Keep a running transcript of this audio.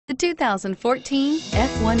The 2014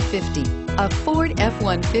 F-150. A Ford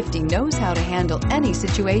F-150 knows how to handle any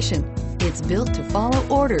situation. It's built to follow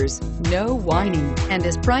orders, no whining, and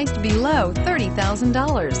is priced below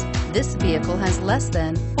 $30,000. This vehicle has less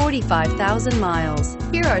than 45,000 miles.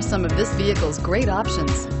 Here are some of this vehicle's great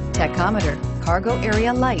options: tachometer, cargo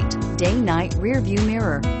area light, day-night rear view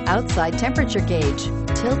mirror, outside temperature gauge,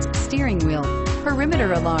 tilt steering wheel,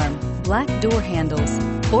 perimeter alarm, black door handles,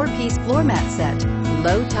 4-piece floor mat set,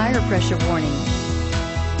 low tire pressure warning.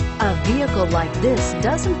 A vehicle like this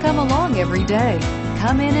doesn't come along every day.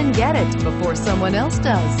 Come in and get it before someone else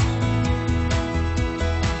does.